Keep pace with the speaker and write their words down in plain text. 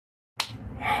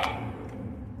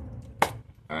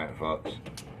Alright, folks.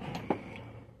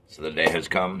 So the day has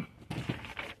come.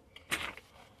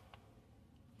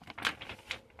 Get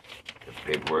the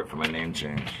paperwork for my name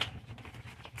change.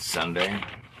 It's Sunday.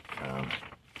 I'm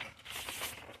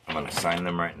going to sign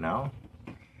them right now.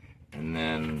 And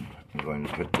then I'm going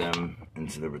to put them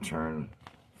into the return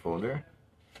folder.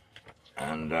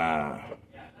 And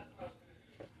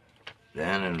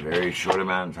then in a very short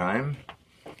amount of time,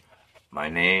 my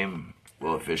name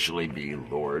will officially be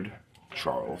Lord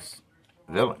Charles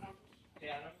Villain.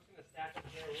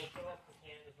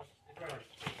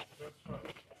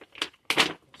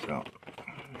 So,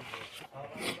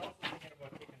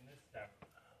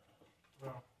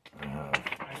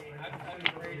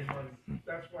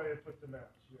 that's why I put the maps,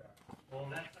 yeah.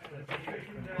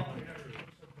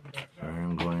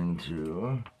 I'm going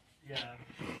to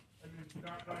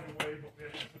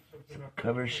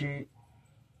cover sheet.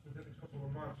 Within a couple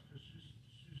of months, because she's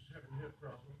having hip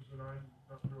problems, and I'm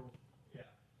not real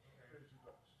crazy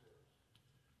about the stairs.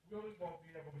 Willie won't be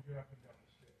able to get up and down the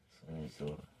stairs. So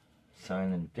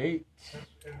sign and date.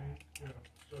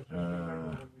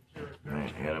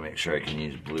 Right, I gotta make sure I can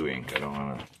use blue ink. I don't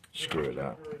want to screw it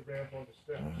up.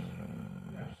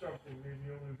 Something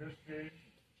maybe only this big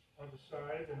on the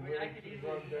side, and then I could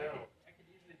run down. I could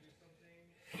easily do something,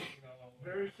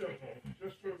 Very simple,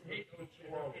 just for the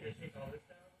chihuahua. Take all this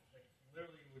down, like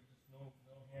literally with just no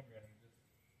handwriting, just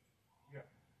a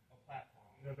platform.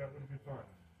 Yeah, that would be fine.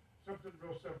 Something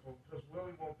real simple, because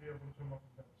Willie won't be able to come up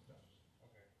and down the steps.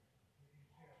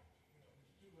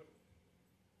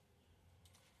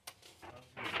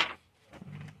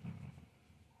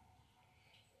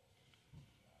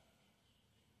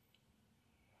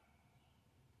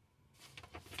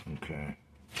 Okay. Okay.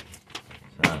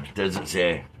 So it doesn't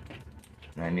say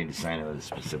I need to sign it with a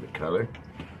specific color.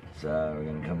 So we're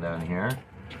gonna come down here.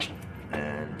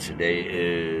 And today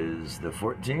is the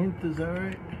 14th, is that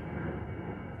right?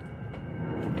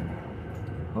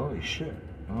 Holy shit.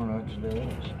 I don't know what today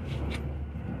is.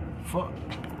 Fuck.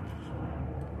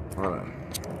 Hold on.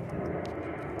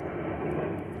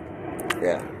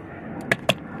 Yeah.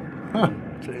 Huh.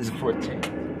 Today's the 14th.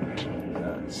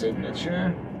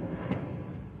 Signature.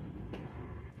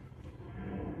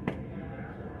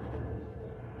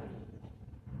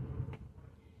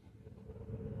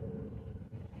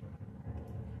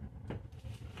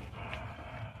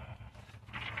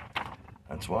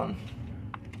 That's one.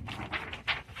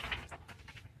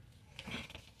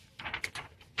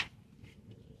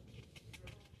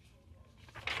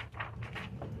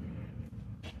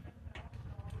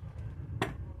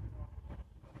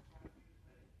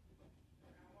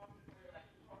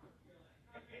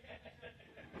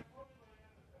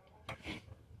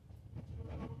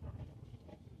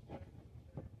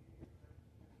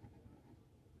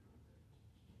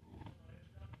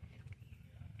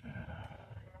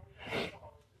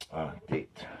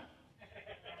 Date.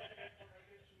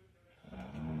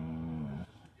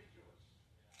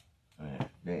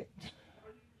 Date.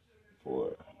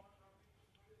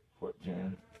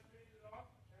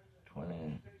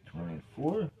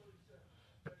 4/14/2024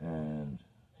 and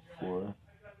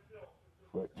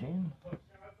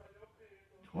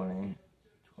 4/14/2024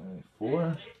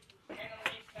 and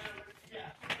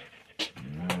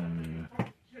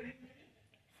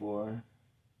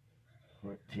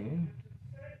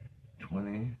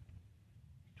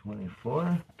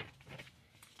 4/14/2024.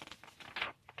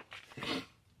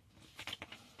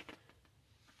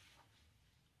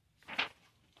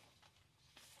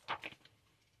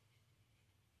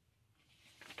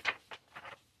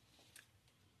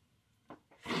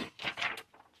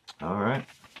 All right.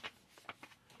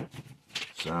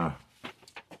 So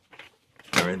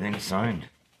everything's signed.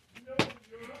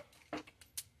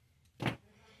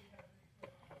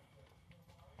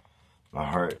 My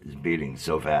heart is beating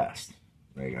so fast.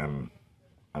 Like I'm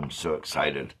so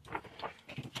excited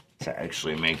to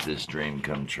actually make this dream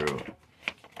come true.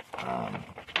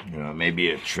 It may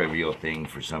be a trivial thing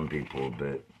for some people,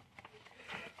 but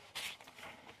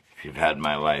if you've had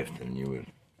my life, then you would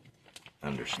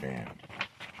understand.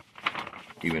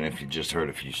 Even if you just heard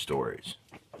a few stories,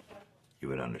 you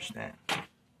would understand.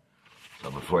 So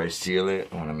before I seal it,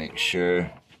 I want to make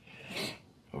sure,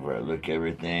 before I look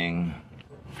everything,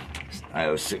 I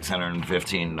owe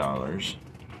 $615.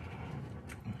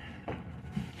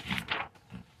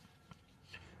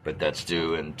 But that's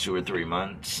due in 2 or 3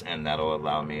 months, and that'll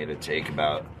allow me to take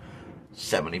about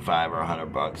 $75 or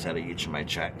 $100 out of each of my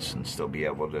checks and still be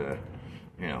able to,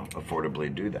 affordably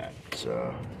do that.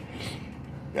 So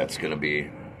that's gonna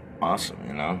be awesome,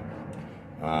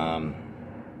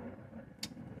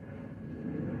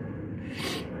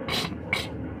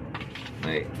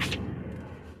 Wait.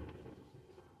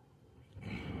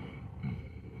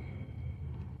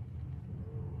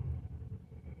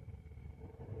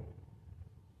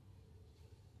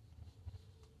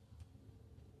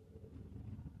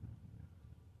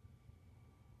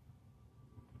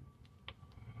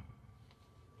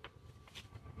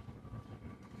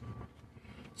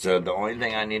 So the only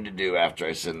thing I need to do after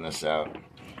I send this out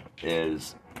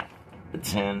is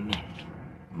attend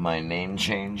my name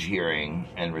change hearing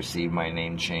and receive my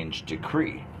name change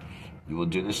decree. You will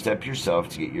do the step yourself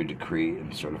to get your decree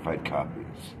and certified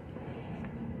copies.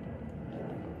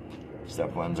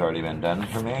 Step 1's already been done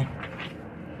for me.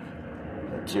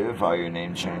 Step 2, file your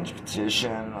name change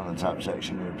petition on the top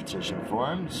section of your petition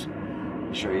forms.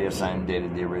 Be sure you signed and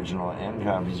dated the original and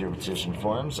copies of your petition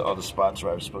forms. All the spots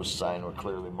where I was supposed to sign were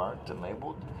clearly marked and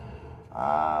labeled.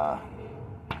 On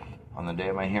the day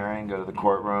of my hearing, go to the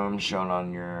courtroom shown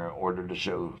on your order to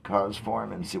show cause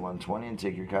form, NC-120, and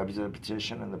take your copies of the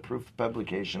petition and the proof of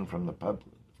publication from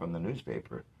the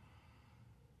newspaper.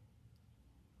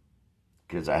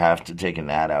 Because I have to take an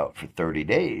ad out for 30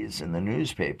 days in the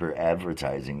newspaper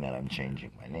advertising that I'm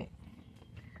changing my name.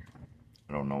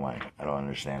 I don't know why. I don't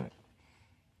understand it.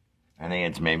 I think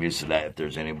it's maybe so that if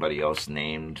there's anybody else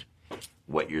named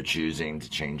what you're choosing to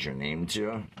change your name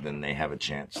to, then they have a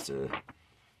chance to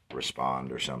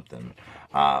respond or something.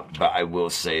 But I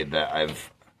will say that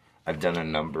I've done a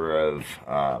number of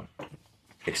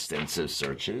extensive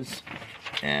searches,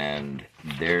 and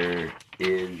there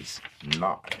is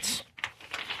not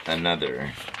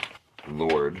another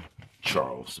Lord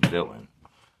Charles villain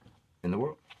in the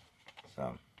world.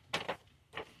 So,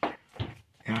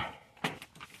 yeah.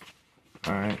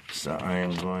 Alright, so I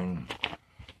am going,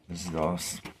 this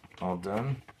is all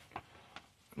done.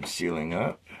 I'm sealing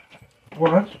up.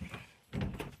 What?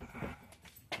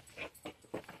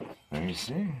 There you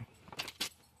see.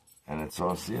 And it's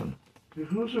all sealed.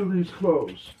 Whose are these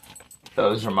clothes?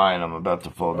 Those are mine. I'm about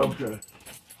to fold them. Okay.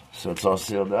 So it's all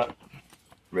sealed up.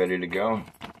 Ready to go.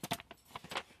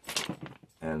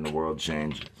 And the world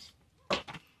changes.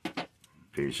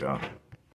 Peace, y'all.